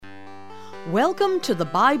Welcome to the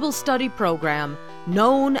Bible study program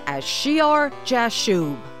known as Shear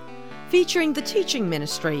Jashub, featuring the teaching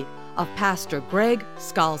ministry of Pastor Greg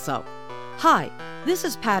Scalzo. Hi, this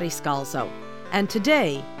is Patty Scalzo, and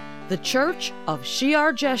today, the Church of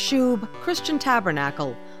Shear Jashub Christian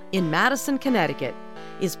Tabernacle in Madison, Connecticut,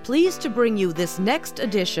 is pleased to bring you this next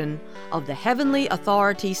edition of the Heavenly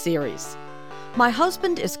Authority series. My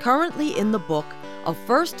husband is currently in the book of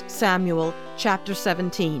 1 Samuel chapter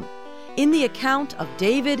 17, in the account of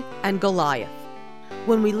David and Goliath.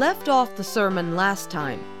 When we left off the sermon last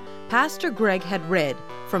time, Pastor Greg had read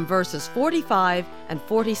from verses 45 and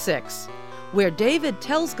 46, where David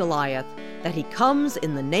tells Goliath that he comes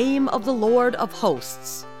in the name of the Lord of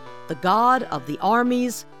hosts, the God of the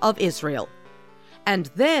armies of Israel. And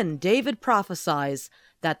then David prophesies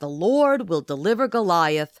that the Lord will deliver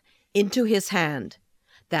Goliath into his hand,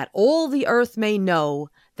 that all the earth may know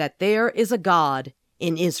that there is a God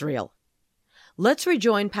in Israel. Let's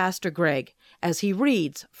rejoin Pastor Greg as he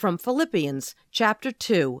reads from Philippians chapter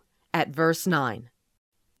 2 at verse 9.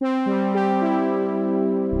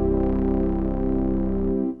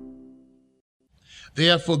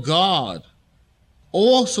 Therefore God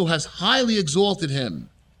also has highly exalted him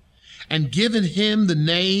and given him the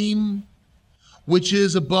name which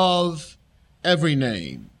is above every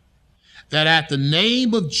name, that at the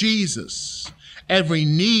name of Jesus every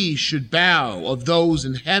knee should bow, of those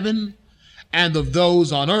in heaven and of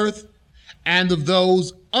those on earth and of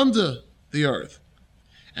those under the earth,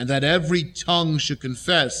 and that every tongue should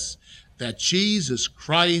confess that Jesus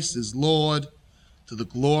Christ is Lord, to the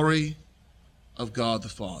glory of God the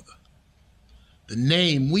Father. The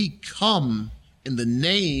name, we come in the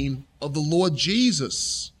name of the Lord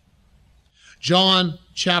Jesus. John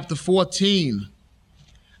chapter 14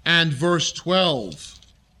 and verse 12.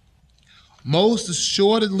 Most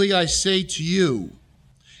assuredly I say to you,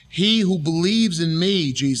 he who believes in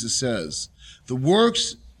me, Jesus says, the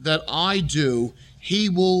works that I do, he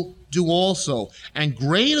will do also, and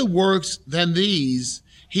greater works than these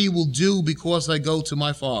he will do, because I go to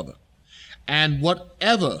my Father. And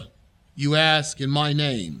whatever you ask in my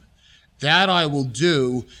name, that I will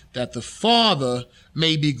do, that the Father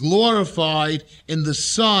may be glorified in the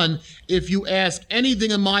Son. If you ask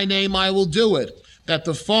anything in my name, I will do it, that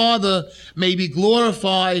the Father may be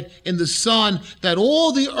glorified in the Son, that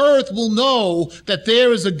all the earth will know that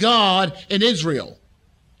there is a God in Israel.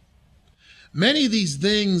 Many of these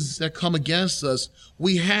things that come against us,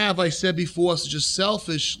 we have, I said before, such a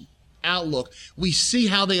selfish outlook. We see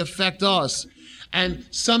how they affect us, and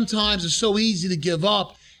sometimes it's so easy to give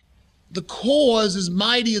up. The cause is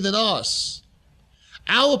mightier than us.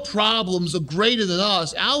 Our problems are greater than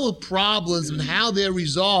us. Our problems and how they're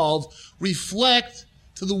resolved reflect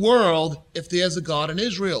to the world if there's a God in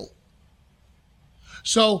Israel.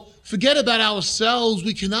 So forget about ourselves.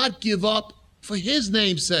 We cannot give up for his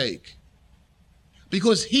name's sake,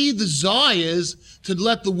 because he desires to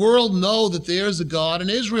let the world know that there is a God in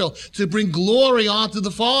Israel, to bring glory onto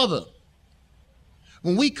the Father.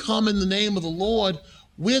 When we come in the name of the Lord,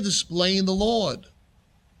 we're displaying the Lord.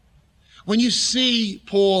 When you see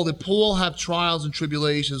Paul, did Paul have trials and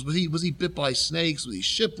tribulations? Was he bit by snakes? Was he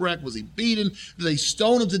shipwrecked? Was he beaten? Did they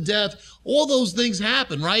stone him to death? All those things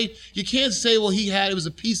happen, right? You can't say, well, it was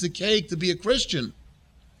a piece of cake to be a Christian.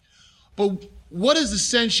 But what is the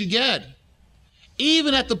sense you get?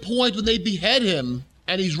 Even at the point when they behead him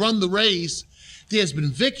and he's run the race, there's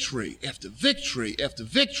been victory after victory after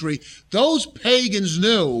victory. Those pagans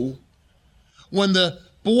knew when the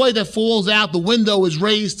boy that falls out the window is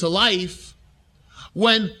raised to life,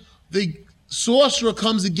 when the sorcerer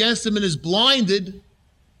comes against him and is blinded,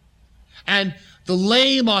 and the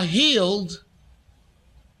lame are healed,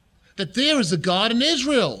 that there is a God in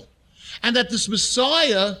Israel, and that this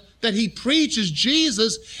Messiah that he preaches,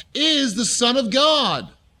 Jesus, is the Son of God.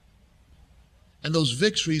 And those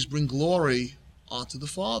victories bring glory onto the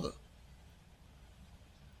Father.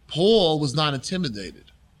 Paul was not intimidated.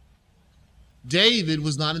 David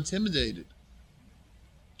was not intimidated.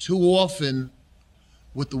 Too often,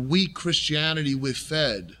 with the weak Christianity we're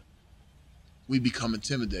fed, we become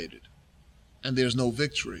intimidated, and there's no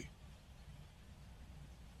victory.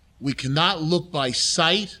 We cannot look by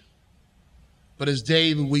sight, but as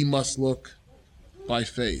David, we must look by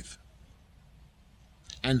faith.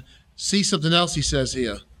 And see something else he says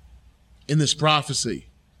here in this prophecy.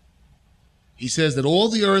 He says that all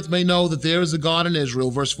the earth may know that there is a God in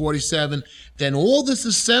Israel, verse 47, then all this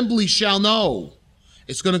assembly shall know.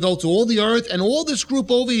 It's going to go to all the earth and all this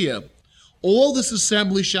group over here. All this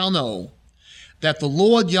assembly shall know that the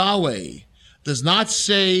Lord Yahweh does not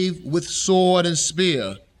save with sword and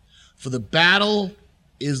spear, for the battle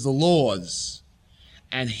is the Lord's,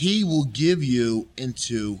 and he will give you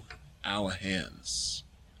into our hands.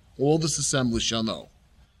 All this assembly shall know.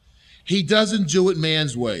 He doesn't do it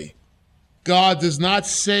man's way. God does not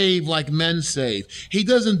save like men save. He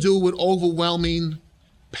doesn't do it with overwhelming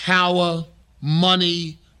power,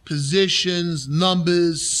 money, positions,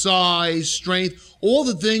 numbers, size, strength, all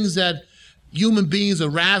the things that human beings are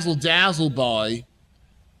razzle-dazzled by.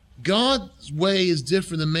 God's way is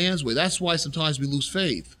different than man's way. That's why sometimes we lose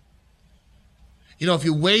faith. You know, if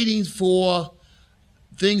you're waiting for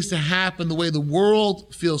things to happen the way the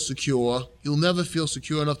world feels secure, you'll never feel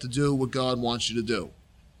secure enough to do what God wants you to do.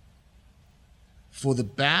 For the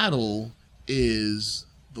battle is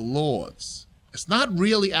the Lord's. It's not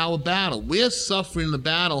really our battle. We're suffering the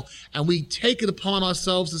battle, and we take it upon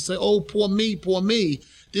ourselves to say, oh, poor me, poor me.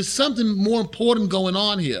 There's something more important going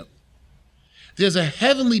on here. There's a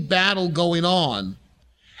heavenly battle going on,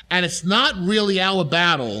 and it's not really our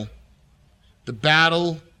battle. The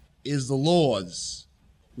battle is the Lord's.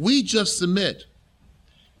 We just submit.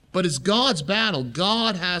 But it's God's battle.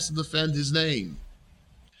 God has to defend his name.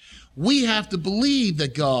 We have to believe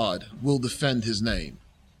that God will defend his name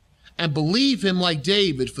and believe him like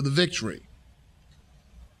David for the victory.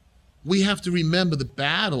 We have to remember the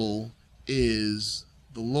battle is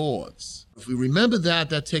the Lord's. If we remember that,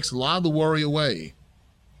 that takes a lot of the worry away.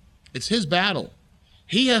 It's his battle.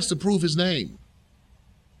 He has to prove his name,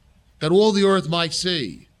 that all the earth might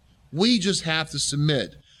see. We just have to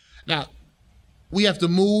submit. Now, we have to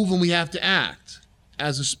move and we have to act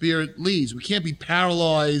as the Spirit leads. We can't be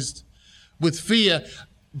paralyzed with fear.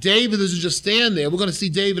 David doesn't just stand there. We're going to see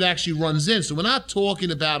David actually runs in. So we're not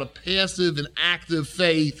talking about a passive and active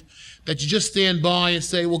faith that you just stand by and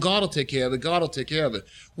say, well, God will take care of it. God will take care of it.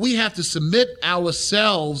 We have to submit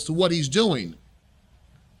ourselves to what he's doing.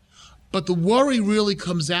 But the worry really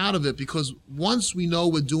comes out of it because once we know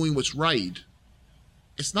we're doing what's right,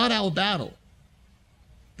 it's not our battle.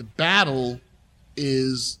 The battle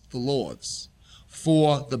is the Lord's.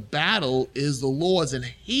 For the battle is the Lord's, and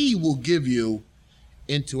he will give you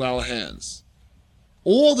into our hands.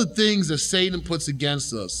 All the things that Satan puts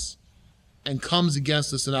against us and comes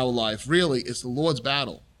against us in our life, really, it's the Lord's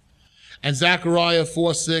battle. And Zechariah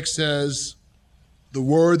 4:6 says, the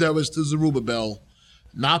word that was to Zerubbabel,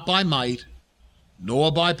 not by might,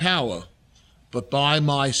 nor by power, but by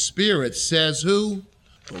my Spirit, says who?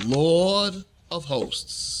 The Lord of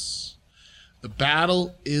hosts. The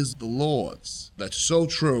battle is the Lord's. That's so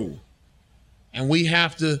true. And we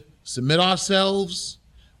have to submit ourselves.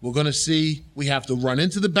 We're going to see we have to run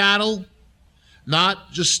into the battle,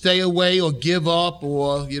 not just stay away or give up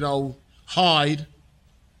or, hide.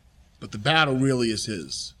 But the battle really is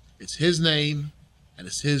his. It's his name, and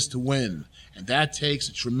it's his to win. And that takes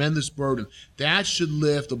a tremendous burden. That should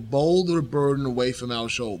lift a boulder burden away from our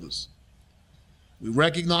shoulders. We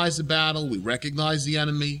recognize the battle. We recognize the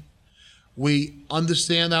enemy. We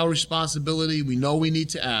understand our responsibility. We know we need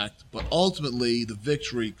to act. But ultimately, the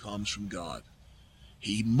victory comes from God.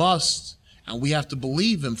 He must, and we have to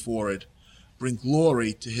believe him for it, bring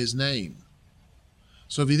glory to his name.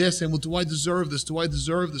 So if you're there saying, well, do I deserve this? Do I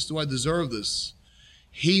deserve this? Do I deserve this?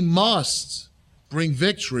 He must bring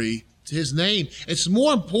victory to his name. It's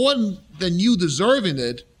more important than you deserving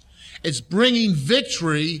it. It's bringing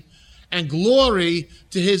victory and glory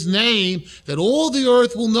to his name, that all the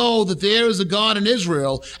earth will know that there is a God in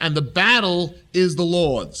Israel, and the battle is the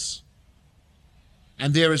Lord's.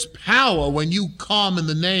 And there is power when you come in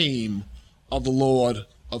the name of the Lord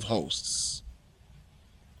of hosts.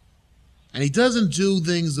 And he doesn't do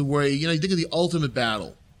things the way, you think of the ultimate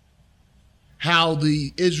battle, how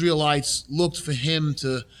the Israelites looked for him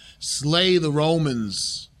to slay the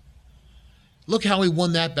Romans. Look how he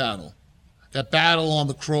won that battle on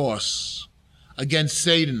the cross, against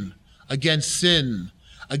Satan, against sin,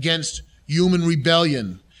 against human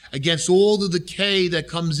rebellion, against all the decay that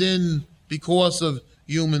comes in because of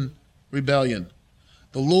human rebellion.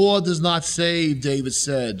 The Lord does not save, David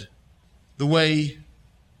said, the way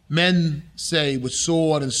men say with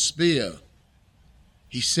sword and spear.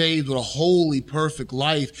 He saved with a holy, perfect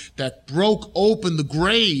life that broke open the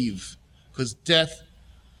grave because death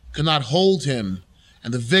could not hold him.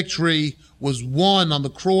 And the victory was won on the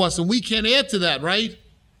cross. And we can't add to that, right?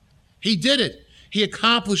 He did it. He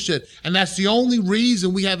accomplished it. And that's the only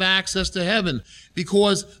reason we have access to heaven,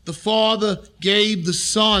 because the Father gave the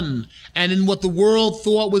Son. And in what the world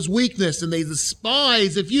thought was weakness, and they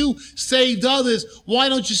despised, if you saved others, why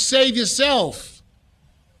don't you save yourself?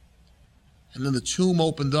 And then the tomb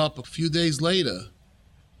opened up a few days later,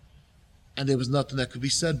 and there was nothing that could be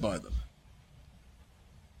said by them,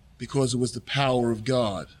 because it was the power of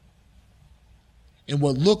God. in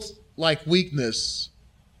what looked like weakness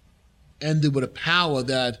ended with a power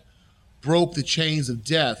that broke the chains of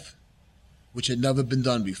death, which had never been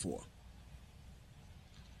done before.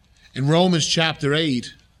 In Romans chapter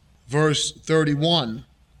 8, verse 31,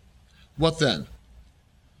 what then?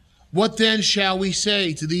 What then shall we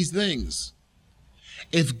say to these things?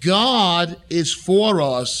 If God is for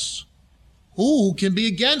us, who can be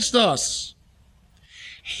against us?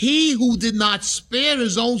 He who did not spare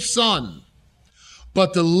his own son,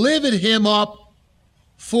 but delivered him up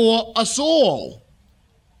for us all,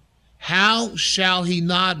 how shall he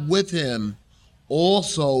not with him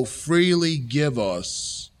also freely give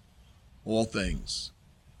us all things?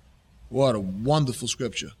 What a wonderful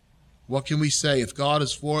scripture. What can we say? If God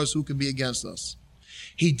is for us, who can be against us?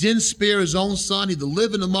 He didn't spare his own son. He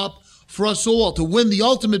delivered him up for us all to win the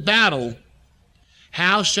ultimate battle.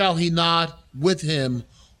 How shall he not with him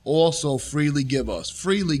also freely give us,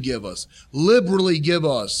 liberally give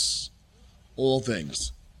us all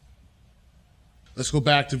things? Let's go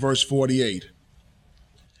back to verse 48.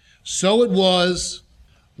 So it was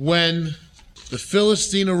when the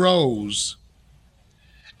Philistine arose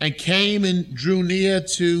and came and drew near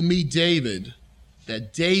to meet David,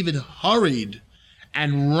 that David hurried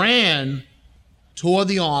and ran toward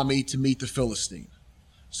the army to meet the Philistine.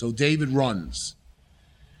 So David runs.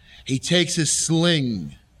 He takes his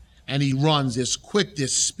sling and he runs. There's quick,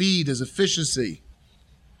 there's speed, there's efficiency.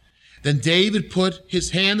 Then David put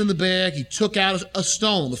his hand in the bag. He took out a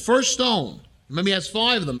stone, the first stone. Remember, he has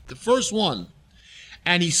 5 of them, the first one.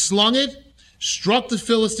 And he slung it, struck the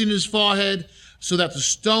Philistine in his forehead, so that the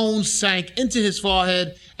stone sank into his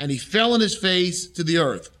forehead, and he fell on his face to the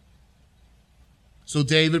earth. So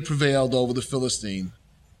David prevailed over the Philistine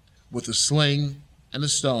with a sling and a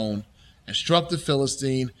stone, and struck the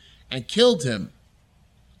Philistine and killed him.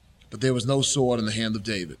 But there was no sword in the hand of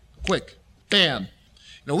David. Quick, bam.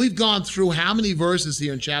 Now, we've gone through how many verses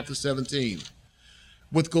here in chapter 17?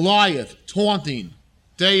 With Goliath taunting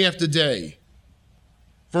day after day.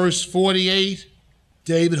 Verse 48,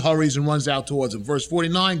 David hurries and runs out towards him. Verse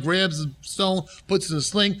 49, grabs the stone, puts it in a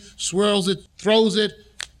sling, swirls it, throws it,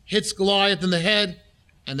 hits Goliath in the head,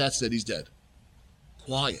 and that's it, he's dead.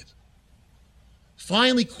 Quiet.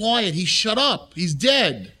 Finally quiet, he's shut up, he's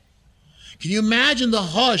dead. Can you imagine the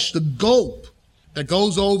hush, the gulp that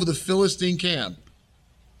goes over the Philistine camp?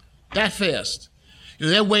 That fast.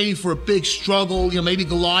 They're waiting for a big struggle. Maybe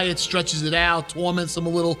Goliath stretches it out, torments him a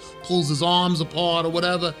little, pulls his arms apart or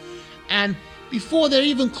whatever. And before they're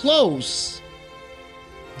even close,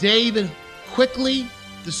 David quickly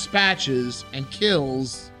dispatches and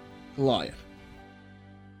kills Goliath.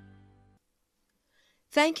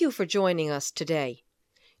 Thank you for joining us today.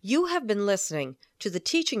 You have been listening to the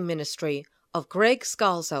teaching ministry of Greg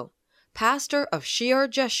Scalzo, pastor of Shear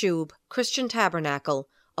Jashub Christian Tabernacle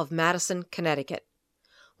of Madison, Connecticut.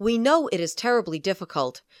 We know it is terribly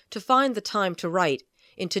difficult to find the time to write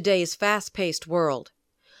in today's fast-paced world.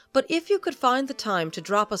 But if you could find the time to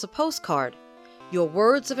drop us a postcard, your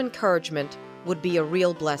words of encouragement would be a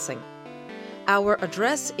real blessing. Our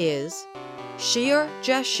address is Shear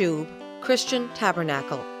Jashub Christian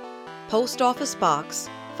Tabernacle, Post Office Box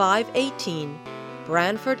 518,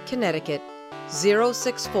 Branford, Connecticut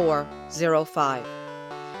 06405.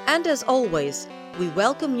 And as always, we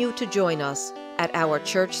welcome you to join us at our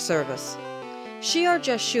church service. Shear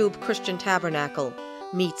Jashub Christian Tabernacle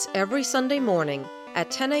meets every Sunday morning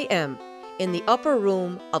at 10 a.m. in the upper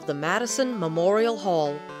room of the Madison Memorial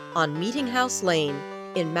Hall on Meeting House Lane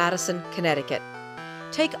in Madison, Connecticut.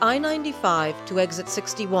 Take I-95 to exit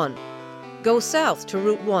 61. Go south to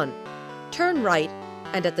Route 1. Turn right,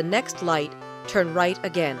 and at the next light, turn right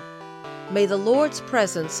again. May the Lord's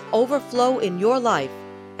presence overflow in your life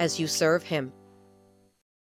as you serve Him.